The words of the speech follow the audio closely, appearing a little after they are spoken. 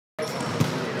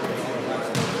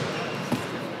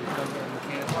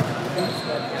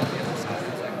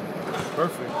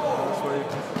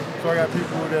got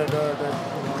people that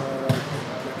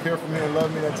care for me and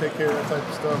love me, that take care of that type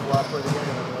of stuff while I play the game.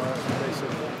 It makes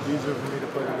it easier for me to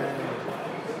play the game.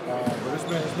 But it's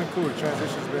been cool. The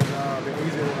transition's been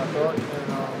easier than I thought, and it's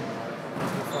been fun.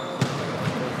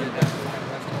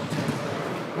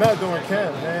 Not during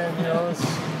camp, man. You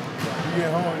get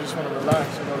home, you just want to relax.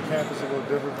 Camp is a little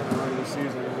different from the regular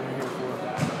season. We're here for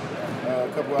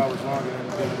a couple hours longer than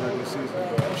the regular season,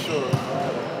 but I'm sure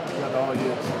we got all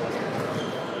year.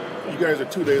 You guys are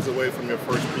 2 days away from your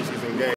first preseason game.